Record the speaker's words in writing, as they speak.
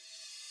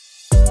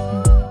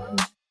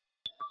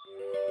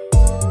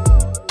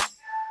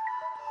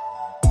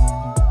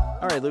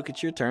right, Luke,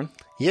 it's your turn.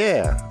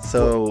 Yeah.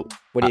 So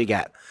What do you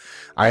got?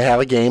 I have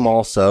a game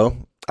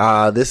also.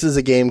 This is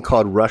a game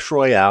called Rush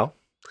Royale.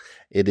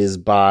 It is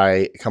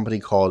by a company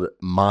called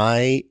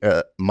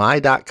My.com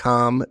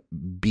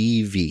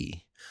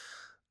BV.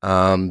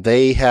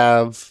 They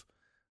have,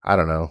 I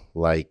don't know,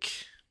 like,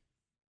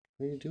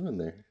 what are you doing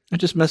there? I'm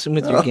just messing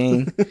with your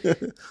game. I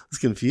was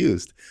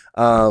confused.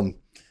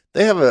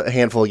 They have a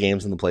handful of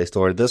games in the Play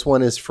Store. This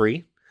one is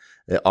free.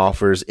 It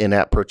offers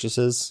in-app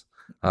purchases,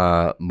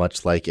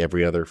 much like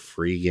every other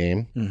free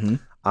game.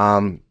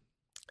 Mm-hmm.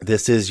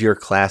 This is your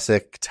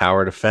classic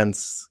tower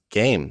defense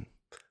game.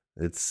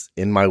 It's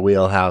in my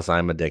wheelhouse.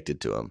 I'm addicted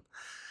to them.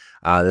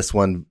 This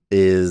one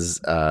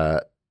is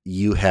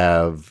you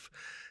have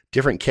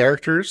different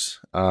characters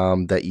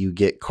that you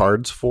get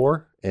cards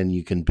for, and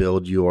you can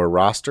build your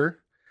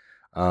roster.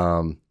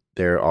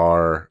 There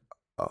are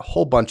a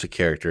whole bunch of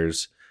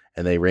characters,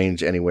 and they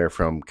range anywhere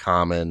from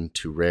common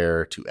to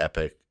rare to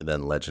epic, and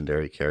then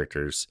legendary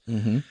characters.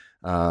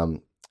 Mm-hmm.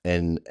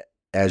 And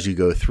as you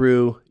go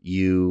through,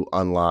 you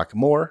unlock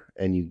more,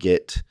 and you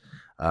get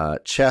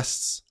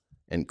chests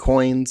and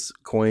coins.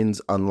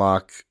 Coins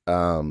unlock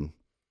the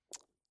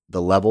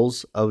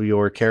levels of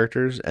your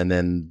characters, and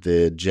then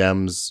the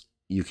gems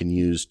you can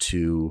use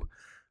to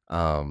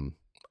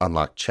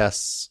unlock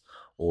chests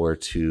or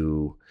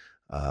to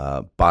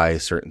buy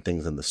certain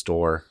things in the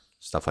store,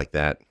 stuff like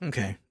that.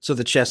 Okay. So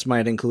the chest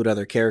might include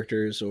other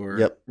characters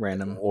or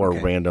random. Or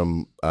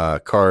random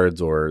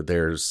cards, or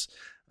there's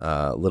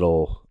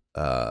little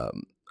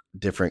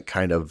different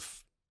kind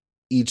of,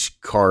 each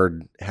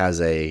card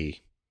has a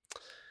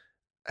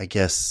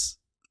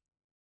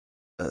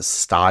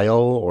style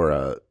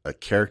or a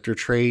character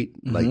trait.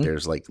 Mm-hmm. Like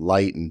there's like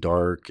light and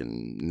dark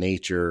and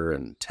nature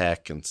and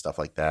tech and stuff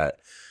like that.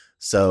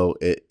 So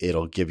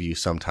it'll give you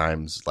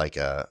sometimes like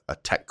a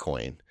tech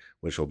coin,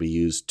 which will be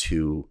used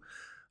to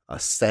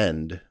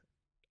ascend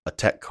a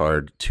tech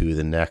card to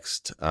the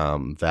next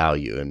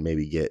value and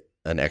maybe get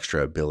an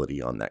extra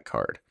ability on that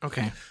card.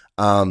 Okay.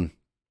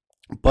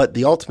 But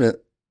the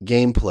ultimate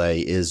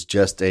gameplay is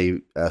just a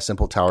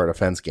simple tower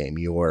defense game.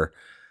 You're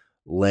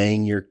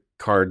laying your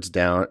cards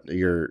down.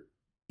 You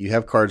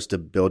have cards to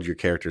build your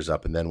characters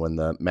up, and then when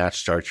the match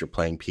starts, you're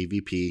playing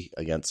PvP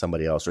against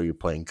somebody else, or you're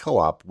playing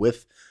co-op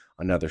with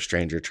another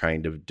stranger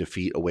trying to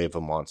defeat a wave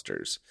of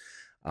monsters.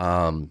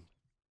 In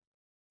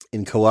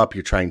co-op,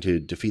 you're trying to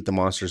defeat the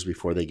monsters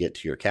before they get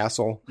to your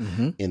castle.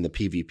 Mm-hmm. In the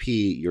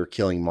PvP, you're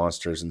killing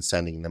monsters and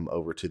sending them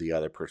over to the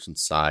other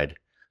person's side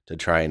to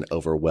try and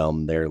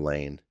overwhelm their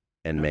lane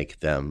and make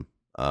them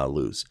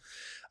lose.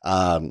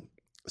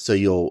 So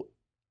you'll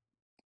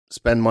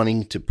spend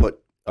money to put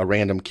a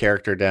random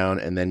character down,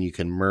 and then you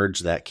can merge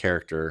that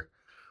character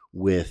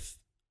with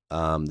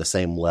the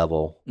same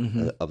level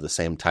of the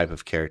same type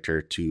of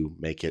character to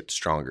make it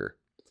stronger.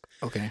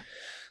 Okay.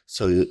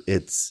 So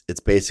it's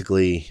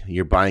basically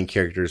you're buying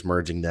characters,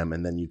 merging them,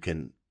 and then you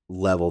can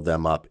level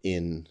them up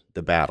in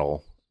the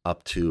battle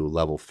up to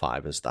level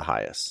 5 is the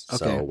highest.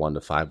 Okay. So 1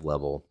 to 5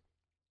 level,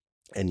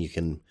 and you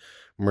can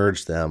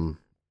merge them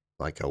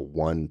like a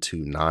 1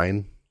 to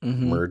 9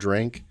 merge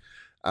rank.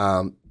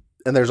 And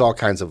there's all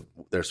kinds of,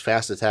 there's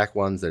fast attack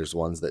ones. There's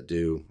ones that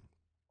do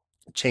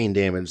chain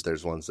damage.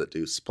 There's ones that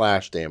do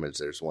splash damage.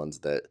 There's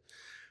ones that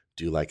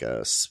do like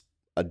a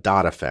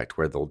dot effect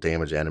where they'll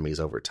damage enemies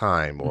over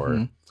time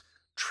or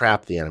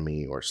trap the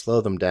enemy or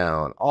slow them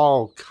down.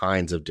 All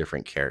kinds of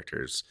different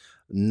characters.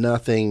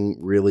 Nothing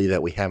really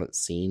that we haven't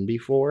seen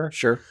before.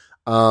 Sure.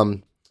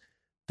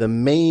 The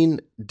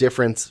main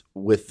difference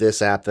with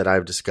this app that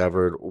I've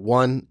discovered,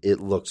 one, it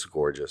looks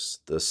gorgeous.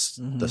 The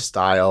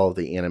style,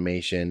 the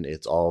animation,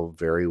 it's all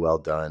very well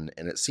done.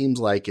 And it seems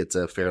like it's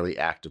a fairly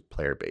active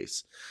player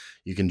base.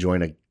 You can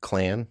join a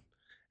clan,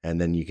 and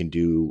then you can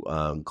do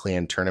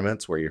clan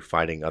tournaments where you're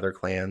fighting other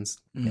clans.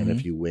 And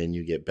if you win,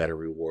 you get better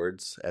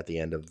rewards at the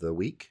end of the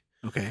week.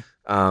 Okay.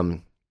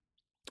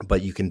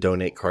 But you can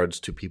donate cards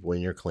to people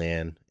in your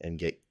clan and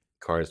get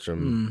cards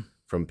from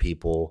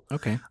people.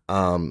 Okay.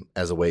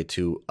 As a way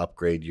to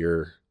upgrade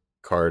your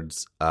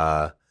cards.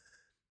 But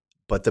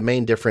the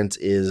main difference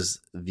is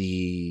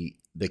the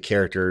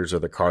characters or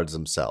the cards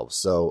themselves.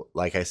 So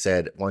like I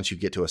said, once you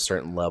get to a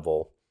certain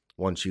level,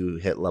 once you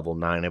hit level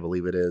 9, I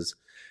believe it is,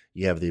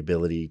 you have the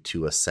ability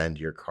to ascend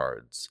your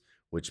cards,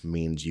 which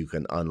means you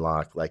can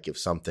unlock, like if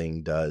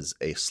something does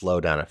a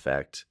slowdown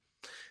effect,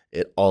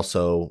 it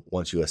also,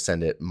 once you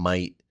ascend it,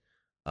 might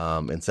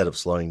instead of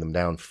slowing them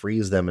down,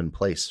 freeze them in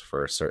place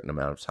for a certain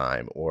amount of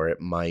time, or it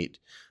might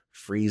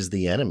freeze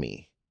the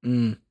enemy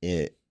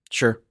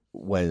Sure.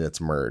 when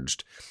it's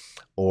merged,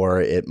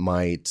 or it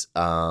might,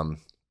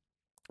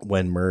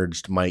 when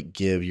merged, might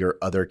give your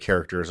other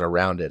characters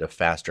around it a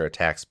faster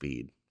attack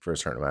speed for a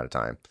certain amount of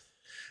time.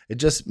 It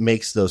just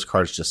makes those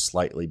cards just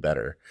slightly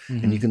better,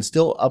 and you can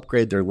still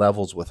upgrade their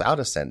levels without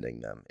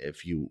ascending them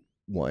if you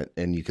want,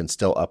 and you can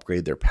still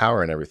upgrade their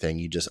power and everything.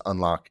 You just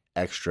unlock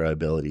extra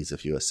abilities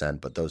if you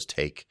ascend, but those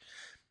take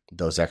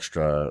those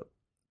extra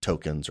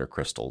tokens or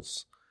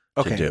crystals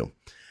to do.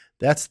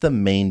 That's the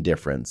main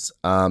difference.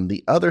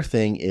 The other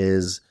thing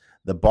is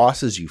the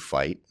bosses you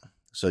fight.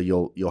 So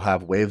you'll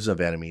have waves of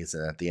enemies,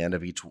 and at the end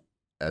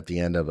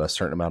of a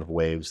certain amount of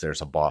waves,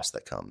 there's a boss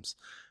that comes.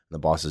 And the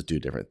bosses do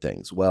different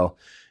things. Well,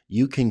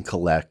 you can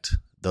collect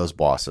those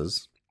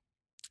bosses,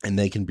 and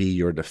they can be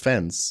your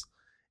defense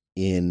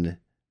in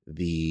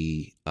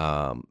the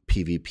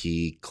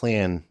PvP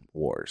clan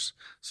wars.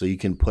 So you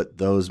can put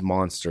those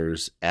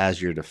monsters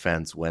as your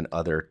defense when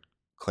other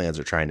clans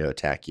are trying to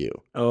attack you.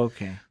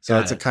 Okay. So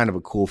it's a kind of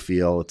a cool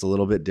feel. It's a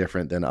little bit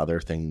different than other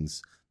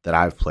things that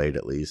I've played,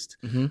 at least.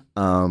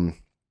 Mm-hmm.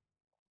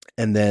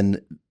 And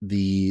then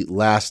the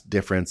last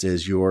difference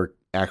is your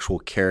actual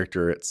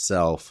character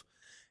itself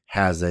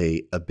has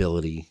a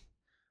ability.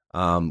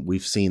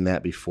 We've seen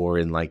that before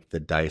in like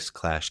the Dice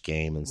Clash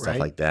game and stuff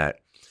like that.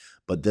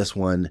 But this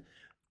one,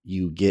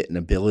 you get an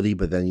ability,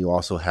 but then you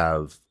also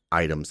have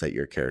items that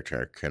your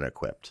character can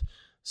equip.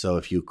 So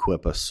if you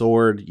equip a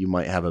sword, you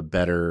might have a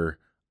better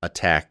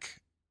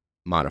attack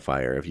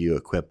modifier. If you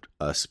equip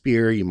a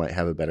spear, you might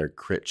have a better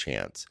crit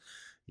chance.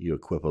 You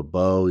equip a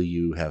bow,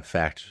 you have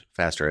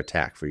faster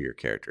attack for your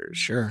characters.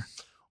 Sure.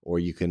 Or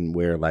you can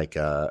wear like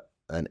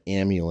an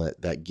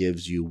amulet that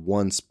gives you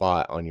one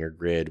spot on your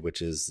grid,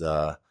 which is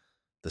the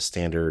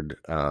standard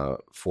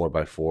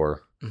 4x4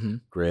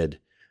 grid.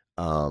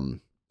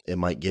 It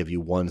might give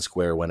you one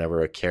square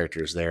whenever a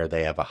character's there.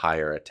 They have a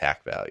higher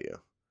attack value.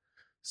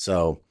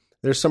 So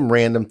there's some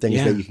random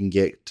things that you can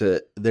get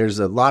to. There's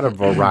a lot of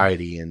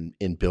variety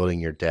in building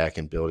your deck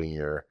and building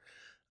your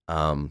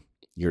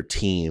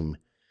team,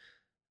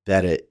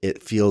 that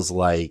it feels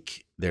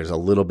like there's a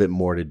little bit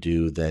more to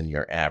do than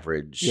your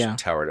average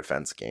tower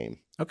defense game.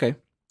 Okay.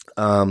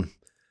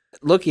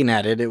 Looking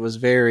at it, it was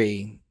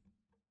very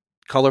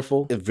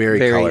colorful, very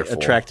colorful,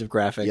 attractive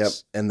graphics. Yep,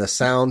 and the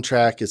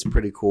soundtrack is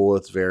pretty cool.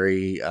 It's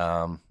very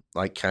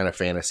like kind of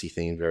fantasy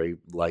themed, very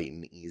light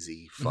and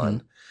easy,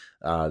 fun.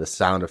 The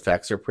sound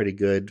effects are pretty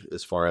good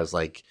as far as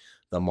like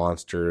the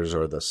monsters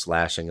or the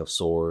slashing of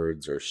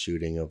swords or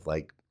shooting of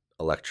like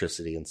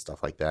electricity and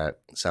stuff like that.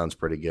 Sounds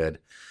pretty good.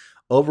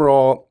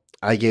 Overall,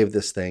 I gave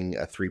this thing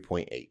a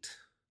 3.8.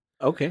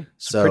 Okay,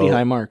 so pretty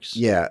high marks.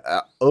 Yeah.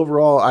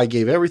 Overall, I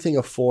gave everything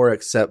a 4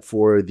 except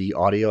for the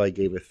audio. I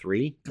gave a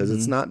 3 because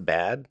it's not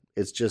bad.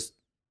 It's just,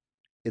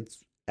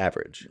 it's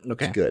average.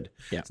 Okay. It's good.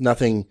 Yeah. It's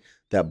nothing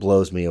that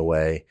blows me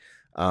away.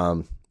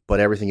 But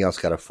everything else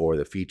got a 4.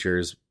 The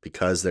features,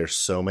 because there's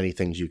so many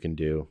things you can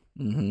do.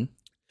 The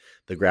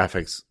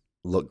graphics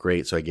look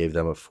great, so I gave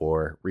them a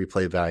 4.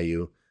 Replay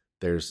value,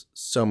 there's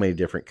so many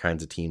different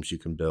kinds of teams you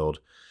can build.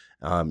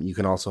 You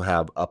can also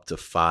have up to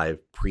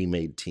 5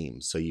 pre-made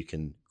teams, so you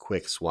can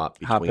quick swap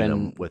between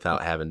them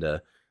without having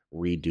to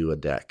redo a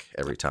deck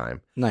every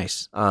time.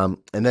 Nice. And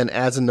then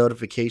as in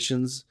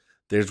notifications,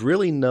 there's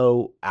really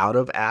no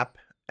out-of-app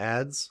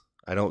ads.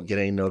 I don't get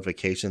any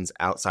notifications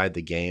outside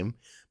the game,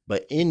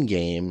 but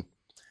in-game,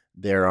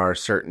 there are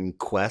certain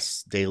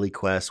quests, daily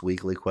quests,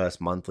 weekly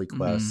quests, monthly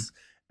quests,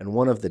 and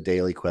one of the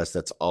daily quests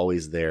that's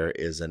always there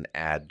is an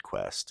ad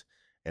quest.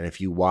 And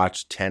if you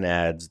watch 10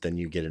 ads, then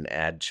you get an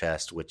ad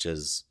chest, which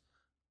is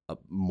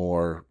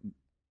more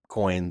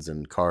coins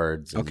and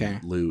cards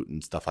and loot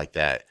and stuff like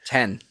that.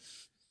 10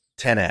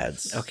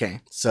 ads.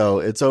 Okay. So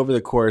it's over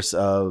the course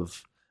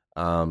of,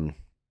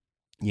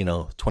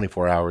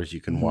 24 hours, you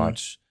can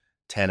watch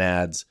 10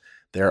 ads.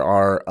 There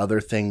are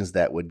other things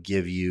that would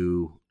give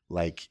you,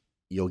 like,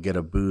 you'll get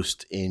a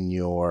boost in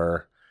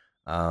your,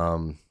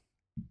 trying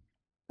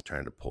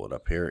to pull it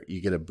up here.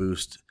 You get a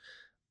boost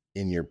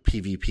in your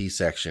PvP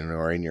section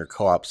or in your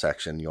co-op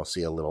section. You'll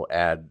see a little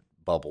ad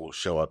bubble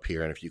show up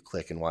here. And if you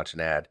click and watch an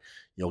ad,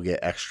 you'll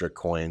get extra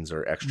coins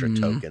or extra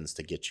tokens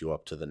to get you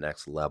up to the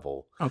next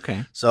level.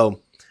 Okay.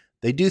 So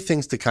they do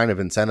things to kind of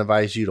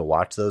incentivize you to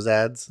watch those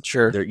ads.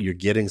 Sure. You're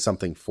getting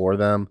something for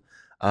them.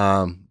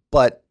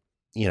 But,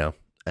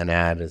 an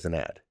ad is an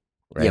ad,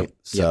 right? Yep.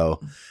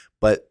 So,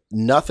 but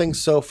nothing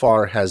so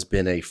far has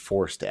been a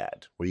forced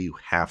ad where you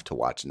have to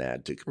watch an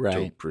ad to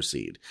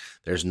proceed.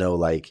 There's no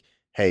like,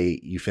 hey,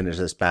 you finish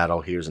this battle,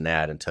 here's an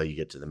ad until you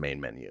get to the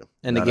main menu.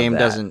 And the game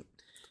doesn't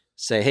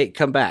say, hey,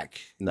 come back.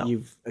 No.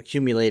 You've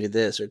accumulated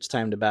this, or it's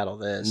time to battle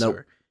this, Nope.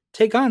 or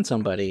take on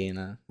somebody.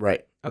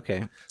 Right.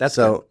 Okay. That's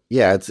so good.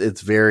 Yeah,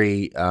 it's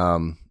very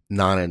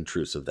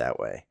non-intrusive that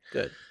way.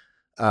 Good.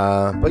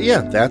 But yeah,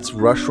 that's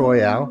Rush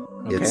Royale.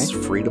 Okay. It's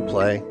free to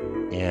play,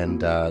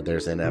 and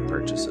there's in-app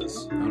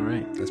purchases. All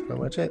right. That's pretty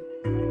much it.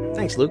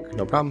 Thanks, Luke.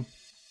 No problem.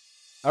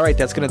 All right,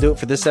 that's going to do it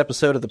for this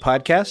episode of the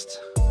podcast.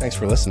 Thanks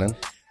for listening.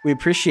 We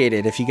appreciate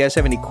it. If you guys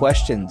have any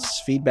questions,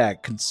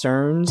 feedback,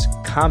 concerns,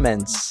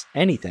 comments,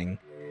 anything,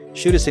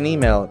 shoot us an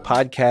email at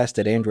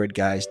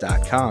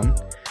podcast@androidguys.com.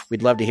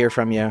 We'd love to hear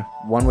from you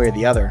one way or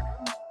the other.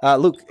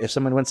 Luke, if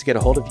someone wants to get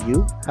a hold of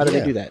you, how do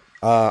they do that?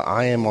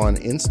 I am on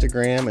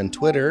Instagram and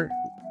Twitter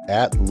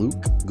at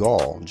Luke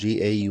Gaul,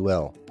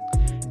 Gaul.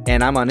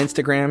 And I'm on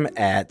Instagram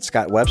at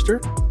Scott Webster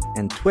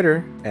and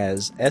Twitter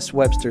as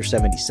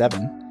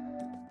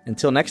SWebster77.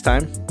 Until next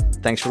time,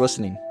 thanks for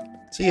listening.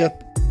 See ya.